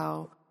exactly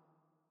how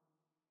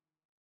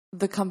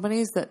the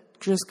companies that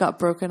just got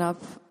broken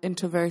up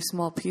into very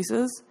small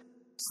pieces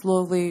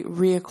slowly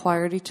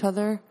reacquired each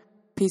other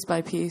piece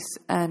by piece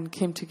and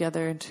came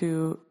together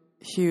into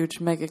huge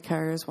mega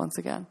carriers once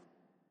again.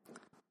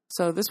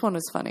 So this one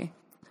is funny.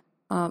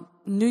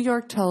 New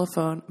York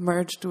Telephone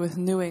merged with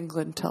New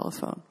England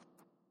Telephone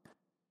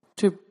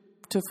to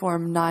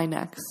form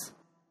NYNEX.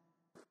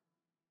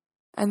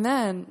 And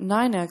then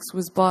NYNEX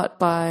was bought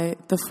by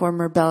the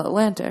former Bell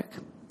Atlantic.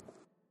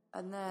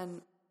 And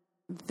then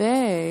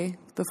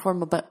the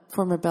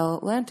former Bell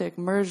Atlantic,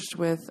 merged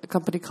with a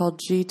company called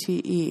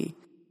GTE.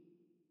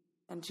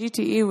 And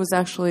GTE was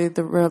actually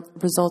the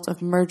result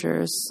of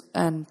mergers,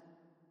 and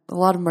a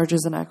lot of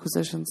mergers and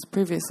acquisitions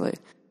previously.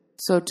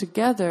 So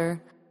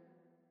together,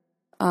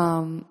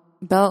 Bell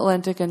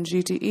Atlantic and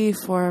GTE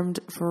formed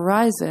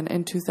Verizon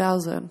in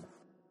 2000.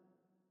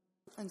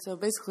 And so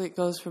basically it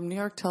goes from New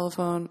York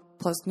Telephone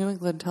plus New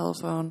England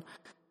Telephone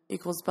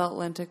equals Bell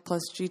Atlantic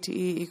plus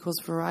GTE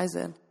equals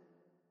Verizon.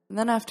 And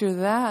then after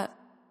that,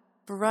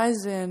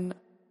 Verizon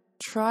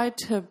tried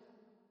to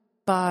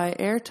buy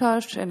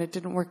AirTouch and it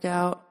didn't work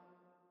out.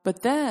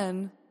 But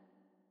then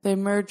they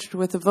merged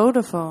with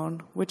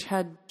Vodafone, which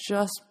had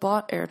just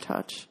bought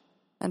AirTouch.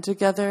 And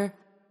together,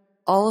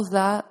 all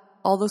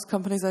those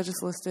companies I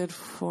just listed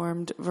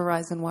formed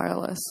Verizon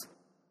Wireless.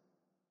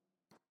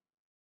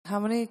 How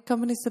many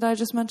companies did I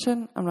just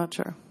mention? I'm not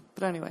sure.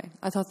 But anyway,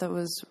 I thought that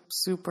was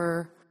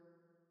super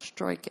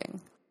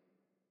striking.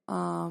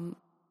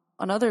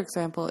 Another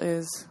example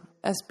is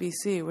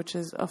SBC, which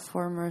is a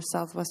former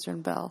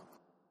Southwestern Bell.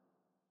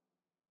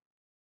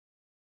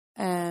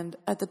 And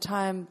at the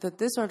time that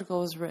this article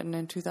was written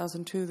in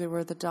 2002, they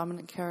were the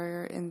dominant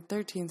carrier in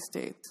 13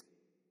 states.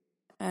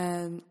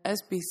 And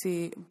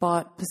SBC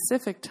bought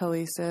Pacific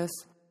Telesis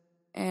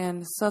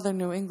and Southern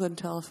New England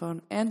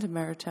Telephone and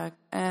Ameritech,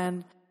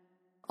 and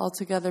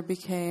altogether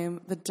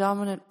became the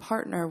dominant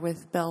partner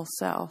with Bell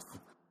South,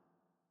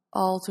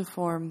 all to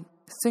form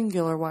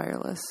Singular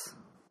Wireless,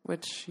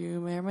 which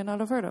you may or may not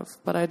have heard of.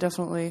 But I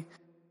definitely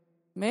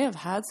may have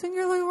had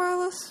Singular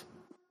Wireless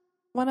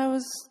when I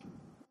was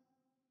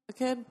a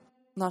kid.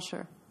 Not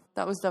sure.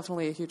 That was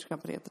definitely a huge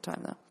company at the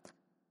time, though.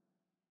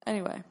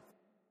 Anyway.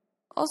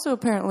 Also,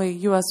 apparently,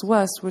 US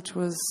West, which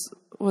was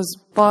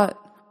bought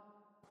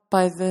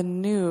by the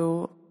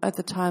new, at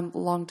the time,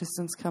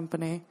 long-distance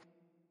company,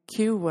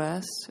 Q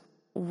West,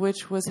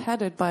 which was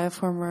headed by a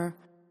former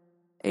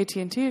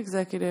AT&T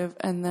executive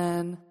and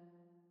then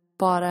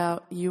bought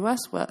out US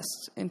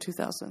West in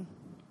 2000.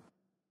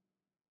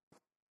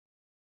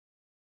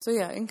 So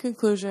yeah, in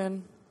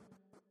conclusion,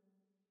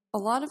 a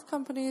lot of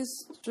companies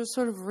just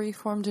sort of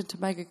reformed into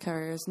mega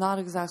carriers, not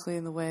exactly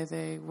in the way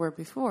they were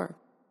before.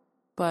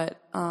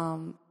 But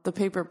the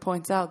paper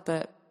points out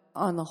that,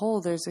 on the whole,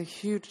 there's a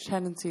huge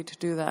tendency to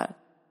do that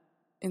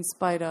in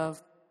spite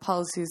of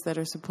policies that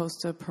are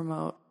supposed to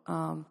promote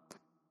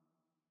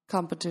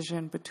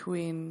competition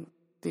between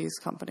these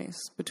companies,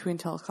 between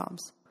telecoms.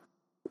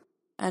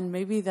 And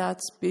maybe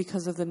that's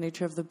because of the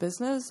nature of the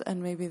business,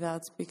 and maybe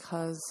that's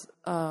because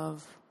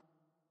of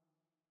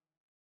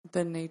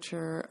the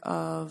nature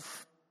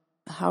of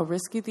how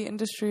risky the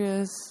industry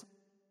is.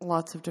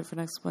 Lots of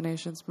different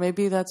explanations.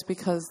 Maybe that's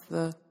because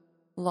the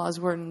laws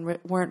weren't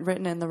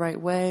written in the right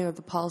way, or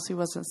the policy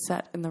wasn't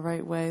set in the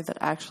right way that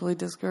actually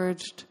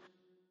discouraged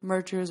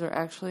mergers or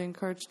actually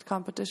encouraged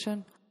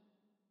competition.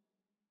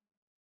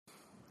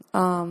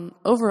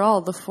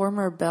 Overall, the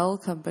former Bell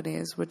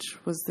companies, which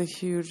was the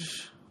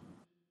huge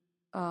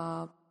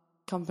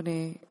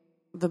company,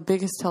 the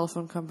biggest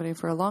telephone company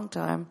for a long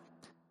time,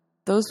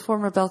 those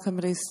former Bell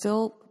companies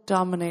still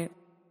dominate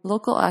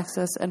local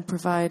access and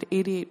provide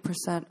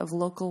 88% of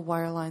local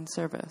wireline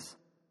service.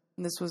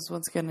 And this was,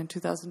 once again, in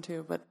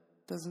 2002, but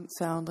doesn't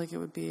sound like it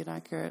would be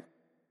inaccurate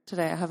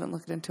today. I haven't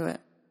looked into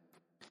it.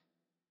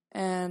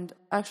 And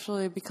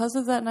actually, because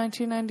of that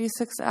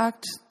 1996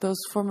 act, those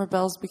former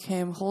bells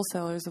became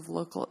wholesalers of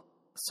local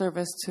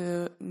service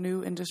to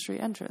new industry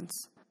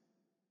entrants.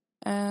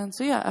 And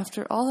so, yeah,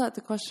 after all that,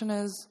 the question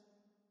is,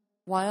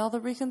 why all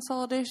the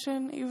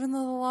reconsolidation, even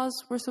though the laws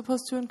were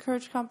supposed to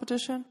encourage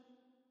competition?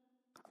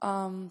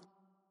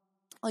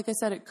 Like I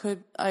said, it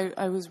could.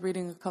 I was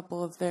reading a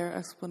couple of their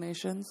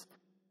explanations,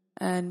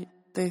 and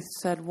they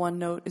said one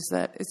note is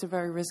that it's a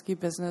very risky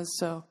business,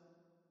 so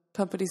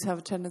companies have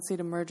a tendency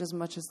to merge as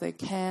much as they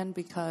can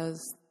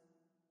because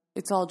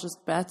it's all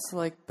just bets,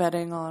 like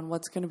betting on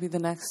what's going to be the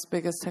next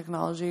biggest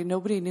technology.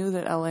 Nobody knew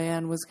that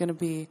LAN was going to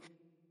be,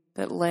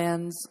 that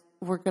LANs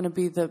were going to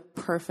be the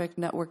perfect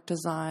network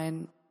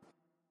design.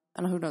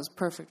 And who knows,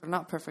 perfect or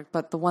not perfect,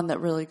 but the one that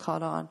really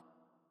caught on.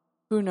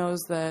 Who knows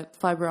that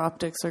fiber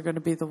optics are going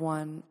to be the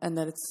one, and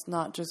that it's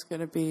not just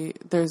going to be,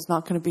 there's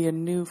not going to be a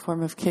new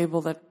form of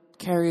cable that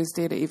carries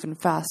data even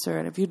faster.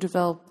 And if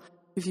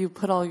you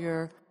put all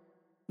your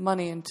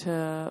money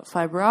into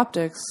fiber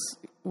optics,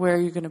 where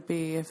are you going to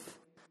be if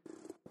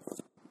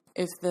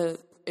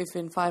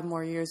in 5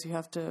 more years you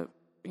have to,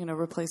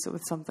 replace it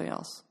with something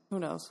else? Who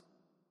knows?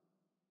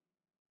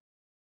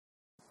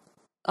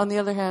 On the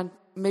other hand,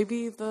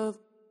 maybe the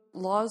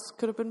laws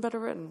could have been better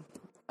written.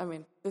 I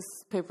mean, this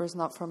paper is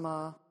not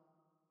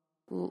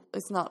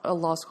it's not a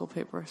law school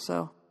paper,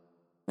 so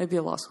maybe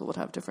a law school would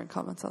have different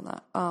comments on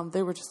that.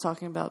 They were just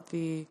talking about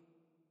the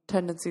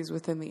tendencies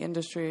within the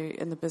industry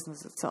and the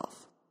business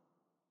itself.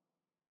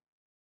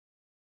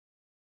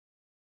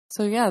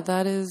 So yeah,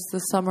 that is the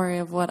summary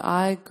of what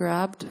I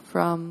grabbed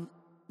from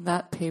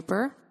that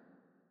paper.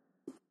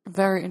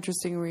 Very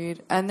interesting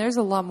read. And there's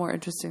a lot more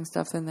interesting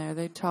stuff in there.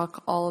 They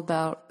talk all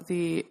about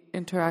the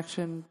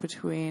interaction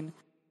between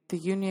the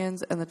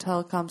unions and the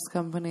telecoms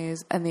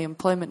companies and the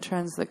employment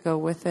trends that go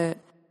with it.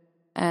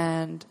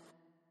 And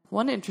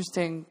one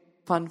interesting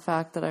fun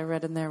fact that I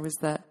read in there was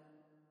that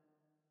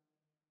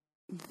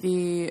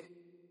the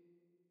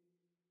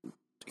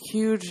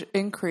huge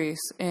increase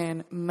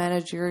in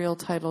managerial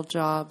title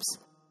jobs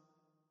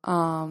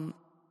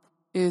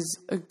is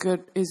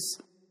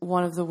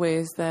one of the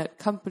ways that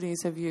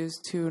companies have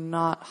used to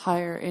not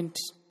hire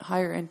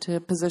into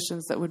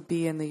positions that would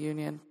be in the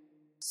union.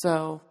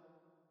 So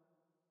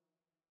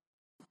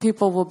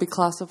people will be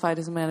classified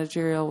as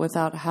managerial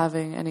without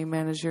having any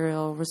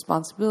managerial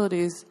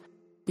responsibilities,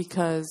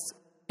 because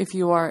if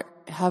you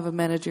have a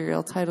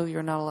managerial title,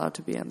 you're not allowed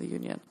to be in the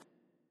union.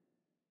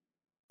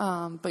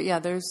 But yeah,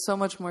 there's so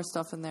much more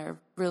stuff in there,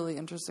 really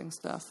interesting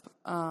stuff,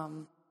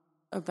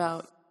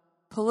 about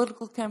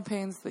political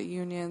campaigns that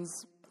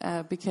unions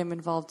became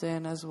involved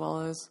in, as well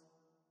as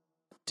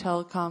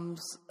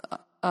telecoms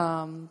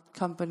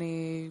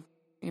company,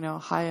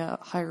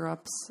 higher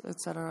ups,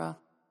 etc.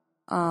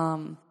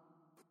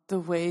 The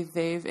way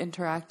they've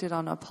interacted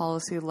on a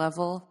policy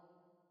level,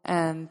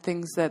 and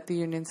things that the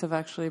unions have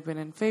actually been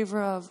in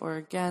favor of or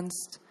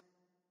against,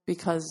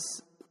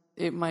 because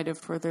it might have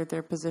furthered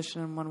their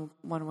position in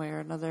one way or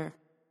another.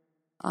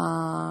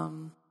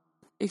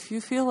 If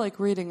you feel like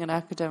reading an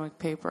academic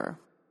paper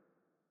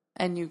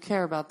and you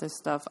care about this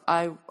stuff,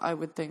 I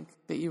would think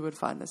that you would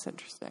find this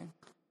interesting.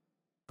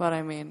 But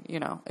I mean,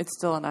 it's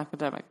still an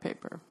academic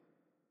paper.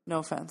 No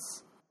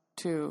offense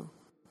to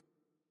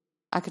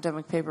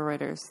academic paper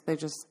writers.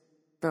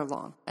 They're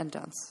long and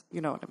dense. You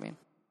know what I mean.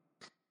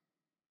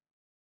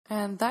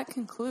 And that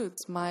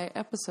concludes my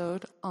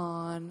episode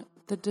on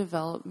the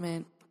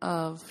development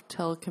of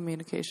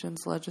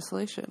telecommunications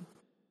legislation.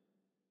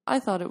 I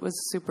thought it was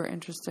a super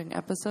interesting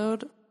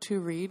episode to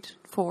read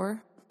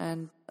for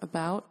and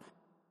about.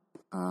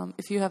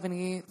 If you have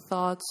any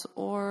thoughts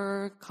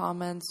or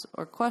comments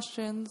or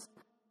questions,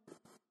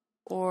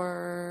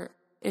 or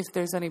if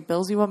there's any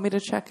bills you want me to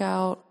check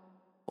out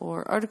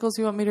or articles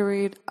you want me to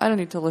read, I don't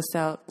need to list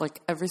out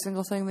like every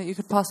single thing that you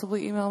could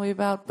possibly email me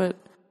about, but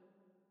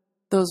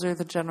those are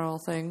the general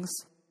things.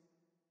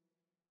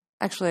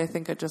 Actually, I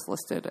think I just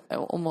listed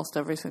almost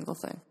every single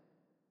thing.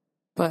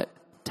 But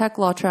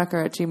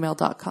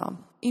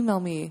techlawtracker@gmail.com. Email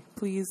me,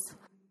 please,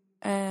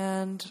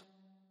 and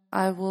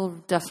I will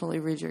definitely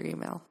read your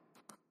email.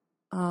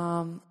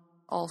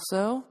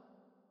 Also,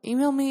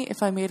 email me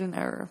if I made an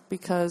error,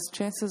 because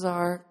chances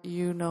are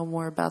you know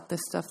more about this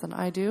stuff than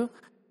I do.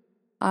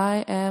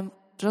 I am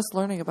just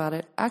learning about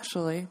it.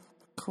 Actually,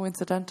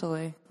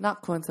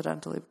 not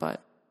coincidentally,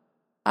 but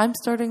I'm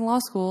starting law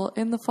school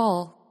in the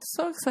fall.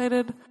 So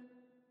excited.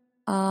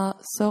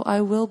 So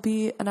I will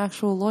be an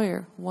actual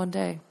lawyer one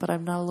day, but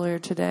I'm not a lawyer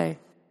today.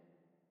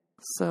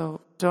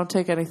 So don't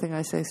take anything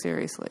I say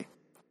seriously.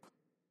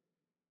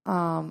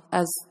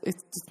 As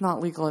it's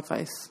not legal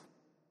advice.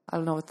 I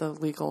don't know what the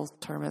legal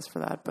term is for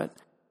that, but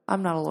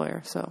I'm not a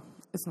lawyer, so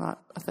it's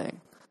not a thing.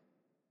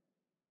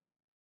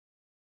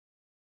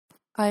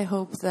 I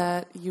hope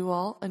that you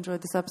all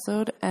enjoyed this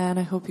episode, and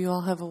I hope you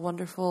all have a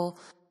wonderful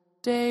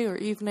day or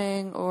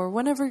evening or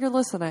whenever you're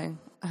listening.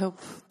 I hope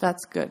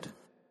that's good.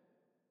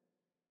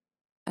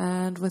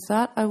 And with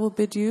that, I will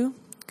bid you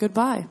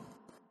goodbye.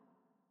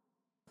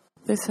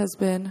 This has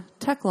been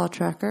Tech Law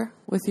Tracker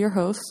with your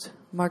host,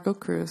 Margot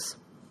Cruz.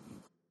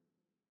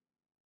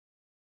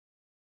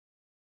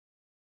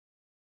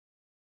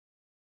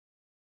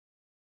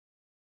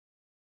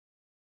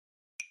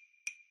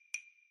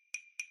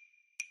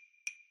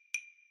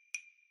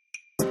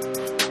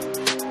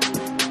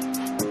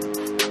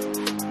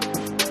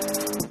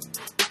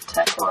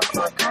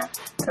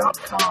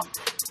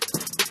 techlawtracker.com.